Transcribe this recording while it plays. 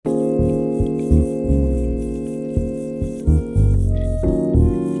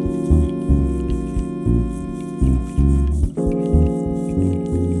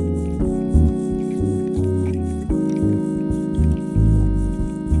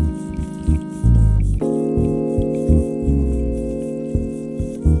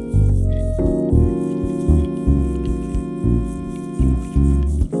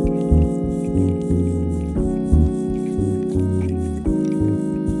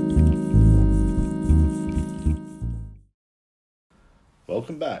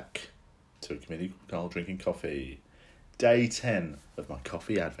welcome back to a community called Drinking Coffee. Day 10 of my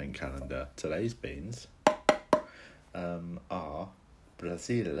coffee advent calendar. Today's beans are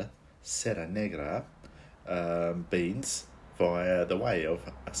Brazil Serra Negra beans via the way of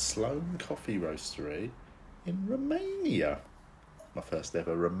a Sloan coffee roastery in Romania. My first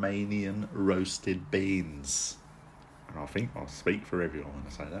ever Romanian roasted beans. And I think I'll speak for everyone when I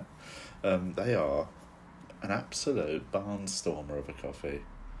say that. They are an absolute barnstormer of a coffee.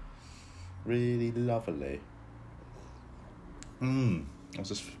 Really lovely. I was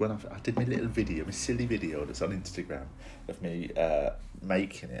just when I did my little video, my silly video that's on Instagram of me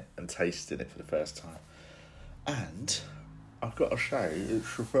making it and tasting it for the first time. And I've got to say,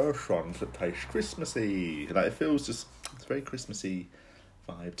 it's the first ones that taste Christmassy. Like it feels it's a very Christmassy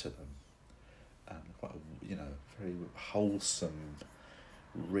vibe to them. Quite a, very wholesome,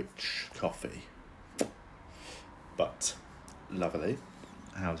 rich coffee. But lovely.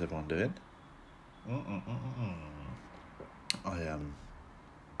 How's everyone doing? I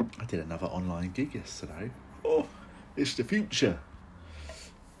did another online gig yesterday. Oh, it's the future.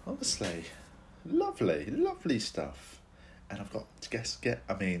 Honestly, lovely stuff. And I've got I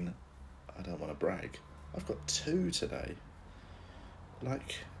don't want to brag. I've got 2 today.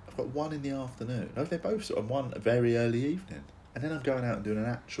 I've got one in the afternoon. No, they're both sort of one very early evening. And then I'm going out and doing an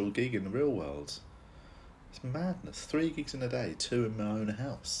actual gig in the real world. It's madness. 3 gigs in a day, 2 in my own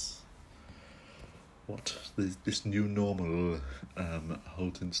house. What this new normal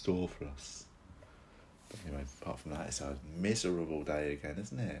holds in store for us. But anyway, apart from that, it's a miserable day again,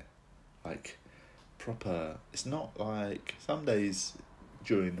 isn't it? Proper. It's not like some days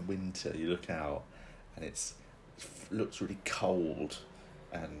during the winter you look out and it looks really cold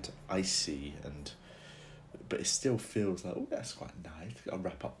and icy but it still feels like, oh, that's quite nice. I'll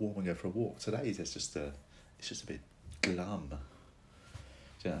wrap up warm and go for a walk. Today it's just a bit glum.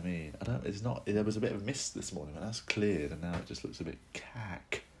 Do you know what I mean? There was a bit of mist this morning, and that's cleared, and now it just looks a bit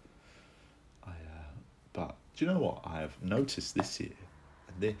cack. But do you know what I have noticed this year?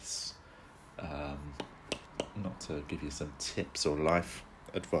 And this, not to give you some tips or life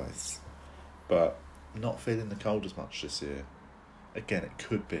advice, but not feeling the cold as much this year. Again, it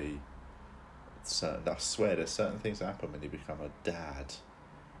could be I swear there's certain things that happen when you become a dad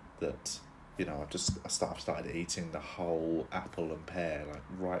that, I started eating the whole apple and pear,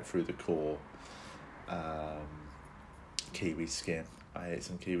 right through the core. Kiwi skin. I ate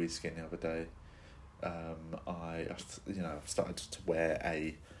some kiwi skin the other day. I've started to wear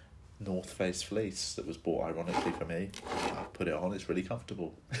a North Face fleece that was bought ironically for me. I put it on, it's really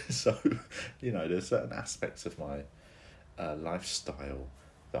comfortable. So, there's certain aspects of my lifestyle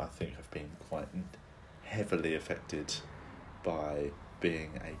that I think have been quite heavily affected by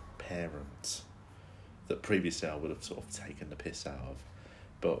being a parent that previously I would have sort of taken the piss out of.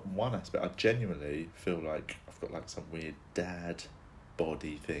 But one aspect, I genuinely feel like I've got some weird dad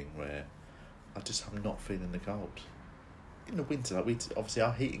body thing where I'm not feeling the cold. In the winter, obviously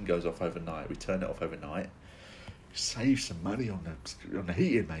our heating goes off overnight. We turn it off overnight. Save some money on the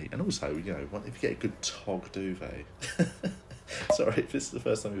heating, mate. And also, if you get a good tog duvet. Sorry if this is the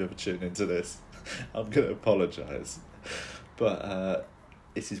first time you've ever tuned into this. I'm going to apologise. But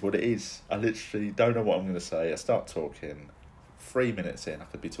this is what it is. I literally don't know what I'm going to say. I start talking. 3 minutes in, I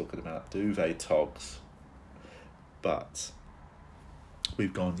could be talking about duvet togs. But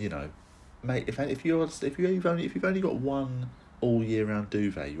we've gone, mate. If you've only got one all year round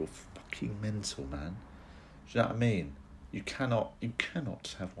duvet, you're fucking mental, man. Do you know what I mean? You cannot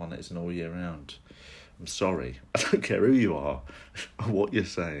have one that is an all year round. I'm sorry. I don't care who you are or what you're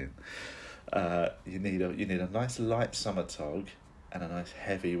saying. You need a nice light summer tog and a nice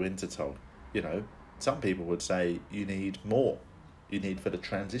heavy winter tog. Some people would say you need more. You need for the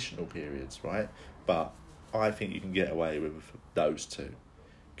transitional periods, right? But I think you can get away with those 2.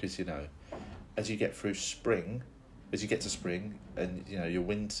 Because, as you get to spring and, your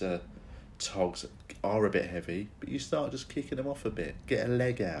winter togs are a bit heavy, but you start just kicking them off a bit. Get a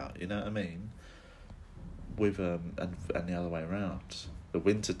leg out, you know what I mean? With and the other way around. The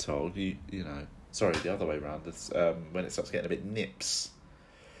winter tog, the other way around. When it starts getting a bit nips,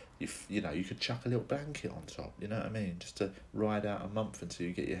 you could chuck a little blanket on top. You know what I mean? Just to ride out a month until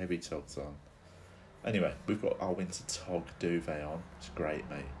you get your heavy togs on. Anyway, we've got our winter tog duvet on. It's great,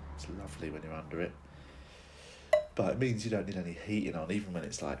 mate. It's lovely when you're under it. But it means you don't need any heating on, even when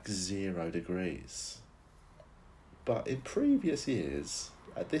it's 0 degrees. But in previous years,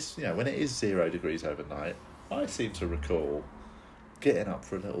 at this, when it is 0 degrees overnight, I seem to recall getting up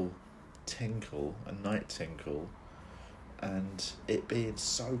for a little a night tinkle, and it being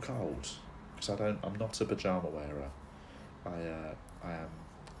so cold, because I'm not a pyjama wearer.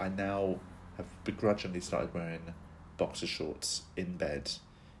 I now have begrudgingly started wearing boxer shorts in bed,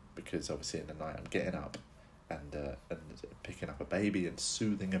 because obviously in the night I'm getting up and picking up a baby and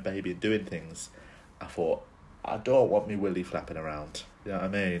soothing a baby and doing things. I thought, I don't want me willy flapping around. You know what I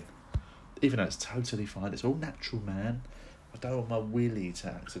mean? Even though it's totally fine, it's all natural, man. I don't want my willy to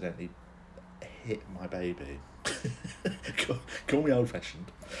accidentally hit my baby. Call me old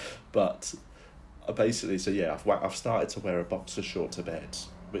fashioned, but basically, so yeah, I've started to wear a boxer short to bed,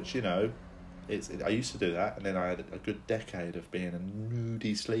 which, you know, I used to do that, and then I had a good decade of being a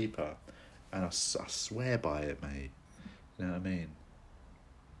moody sleeper, and I swear by it, mate. You know what I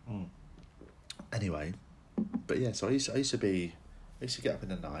mean? Anyway, but yeah, so I used to get up in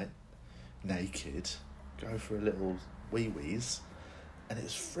the night, naked, go for a little wee-wees, and it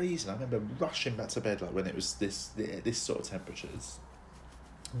was freezing. I remember rushing back to bed like when it was this sort of temperatures.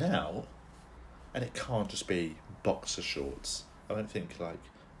 Now, and it can't just be boxer shorts. I don't think like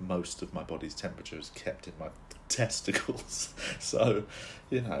most of my body's temperature is kept in my testicles. So,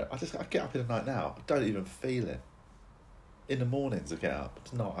 you know, I get up in the night now, I don't even feel it. In the mornings I get up,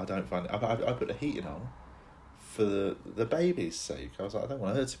 I don't find it. I put the heating on for the baby's sake. I was like, I don't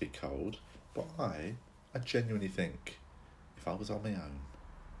want her to be cold, but I genuinely think if I was on my own,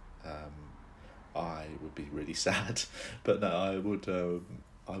 I would be really sad. But no,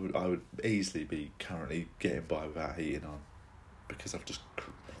 I would easily be currently getting by without heating on, because I've just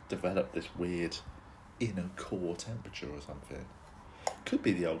developed this weird inner core temperature or something. Could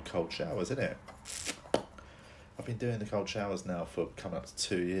be the old cold showers, isn't it? I've been doing the cold showers now for coming up to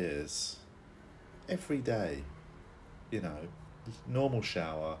 2 years. Every day, you know, normal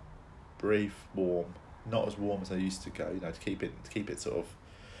shower, brief, warm, not as warm as I used to go, you know, to keep it sort of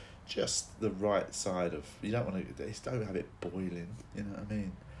just the right side of, you don't want to, don't have it boiling, you know what I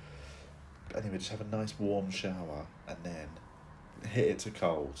mean? But anyway, just have a nice warm shower and then hit it to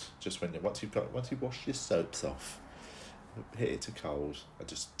cold. Just once you've washed your soaps off, hit it to cold and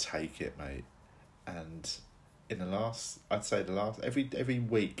just take it, mate. And in every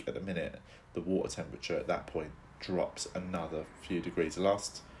week at the minute, the water temperature at that point drops another few degrees. The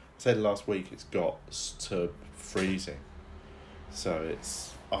last week it's got to freezing, so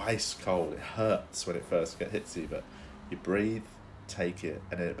it's ice cold. It hurts when it first hits you, but you breathe, take it,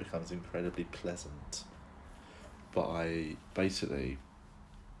 and then it becomes incredibly pleasant. But I basically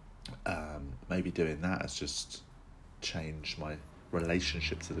maybe doing that has just changed my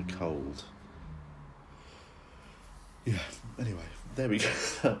relationship to the cold. Yeah, anyway, there we go.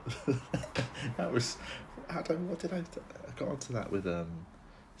 That was, I got onto that with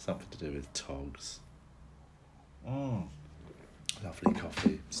something to do with togs. Lovely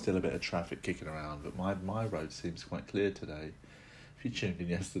coffee. Still a bit of traffic kicking around, but my road seems quite clear today. If you tuned in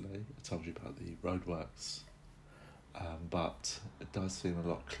yesterday, I told you about the roadworks. But it does seem a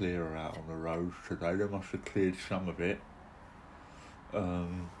lot clearer out on the road today. They must have cleared some of it.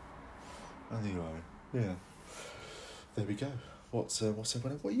 Anyway, yeah. There we go. What's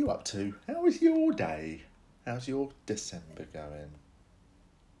everyone? What are you up to? How was your day? How's your December going?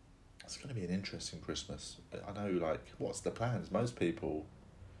 It's going to be an interesting Christmas. I know, like, what's the plans?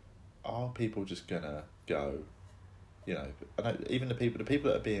 Are people just gonna go? You know, I know even the people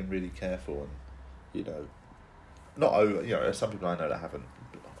that are being really careful and, you know, not over. You know, some people I know that haven't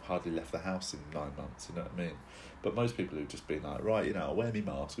hardly left the house in 9 months. You know what I mean? But most people who've just been like, right, you know, I'll wear my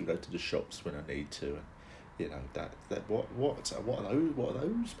mask, I'll go to the shops when I need to, and, you know, that what are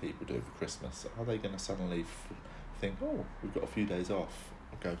those people doing for Christmas? Are they going to suddenly think, oh, we've got a few days off,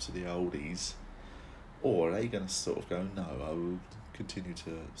 I'll go to the oldies, or are they going to sort of go, no, I will continue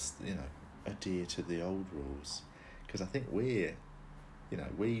to, you know, adhere to the old rules? Because I think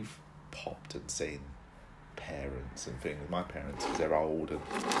we've popped and seen parents and things. My parents, because they're old, and,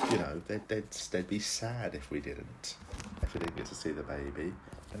 you know, they'd be sad if we didn't get to see the baby.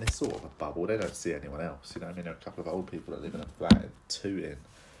 And they're sort of a bubble. They don't see anyone else. You know, I mean, there are a couple of old people that live in a flat in Tooting.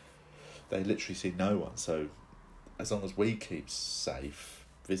 They literally see no one. So as long as we keep safe,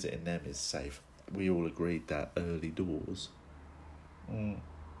 visiting them is safe. We all agreed that early doors.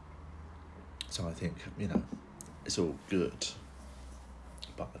 So I think, you know, it's all good.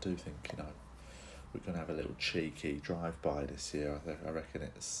 But I do think, you know, we're going to have a little cheeky drive-by this year. I reckon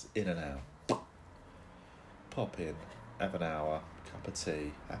it's in and out. Pop in, have an hour, cup of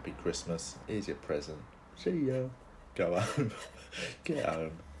tea, happy Christmas, here's your present, see ya. Go home, get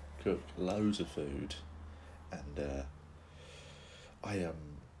home, cook loads of food, and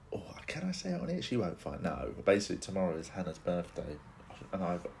can I say it on it? She won't find. No, basically tomorrow is Hannah's birthday, and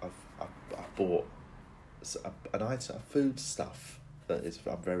I've bought an item of food stuff that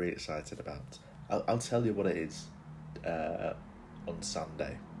I'm very excited about. I'll tell you what it is on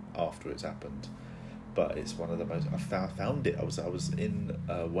Sunday after it's happened. But it's one of the most. I found it. I was in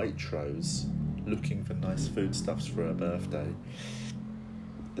Waitrose looking for nice foodstuffs for her birthday,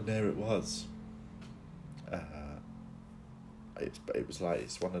 and there it was. It was like,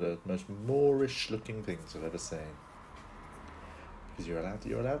 it's one of the most Moorish looking things I've ever seen. Because you're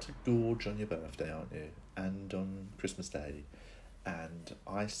allowed to gorge on your birthday, aren't you? And on Christmas Day, and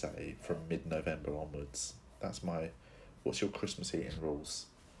I say from mid-November onwards. That's my. What's your Christmas eating rules?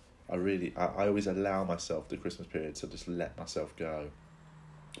 I always allow myself the Christmas period to just let myself go.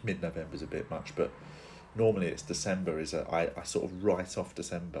 Mid-November's a bit much, but normally it's December. I sort of write off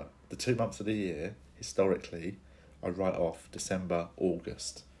December. The 2 months of the year, historically, I write off December,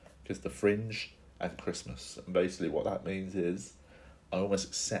 August, because the Fringe and Christmas. And basically what that means is I almost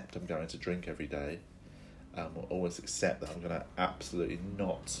accept I'm going to drink every day. I almost accept that I'm going to absolutely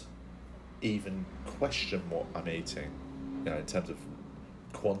not even question what I'm eating, in terms of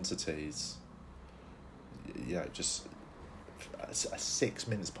quantities. Just 6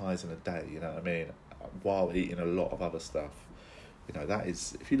 mince pies in a day, you know what I mean, while eating a lot of other stuff. That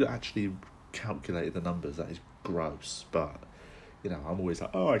is, if you actually calculate the numbers, that is gross. But I'm always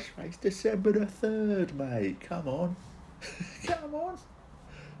like, oh, it's December the 3rd, mate, come on. Come on.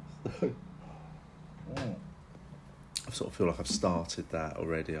 I sort of feel like I've started that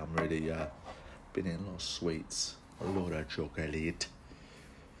already. I'm really been eating a lot of sweets, a lot of chocolate.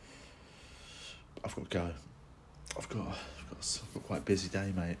 I've got to go. I've got quite a busy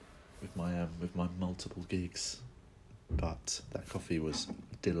day, mate, with my multiple gigs. But that coffee was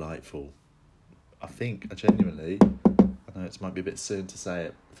delightful. I think, genuinely, I know it might be a bit soon to say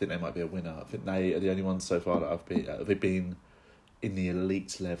it, I think they might be a winner. I think they are the only ones so far that they've been in the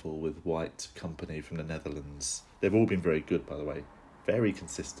elite level with White Company from the Netherlands. They've all been very good, by the way. Very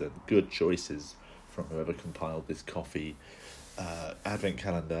consistent, good choices from whoever compiled this coffee advent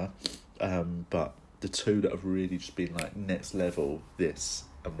calendar. But the two that have really just been like next level, this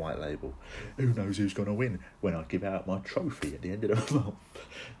and White Label. Who knows who's going to win when I give out my trophy at the end of the month?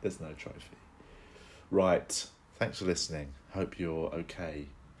 There's no trophy. Right, thanks for listening. Hope you're okay,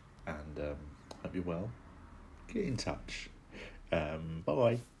 and hope you're well. Get in touch.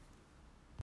 Bye.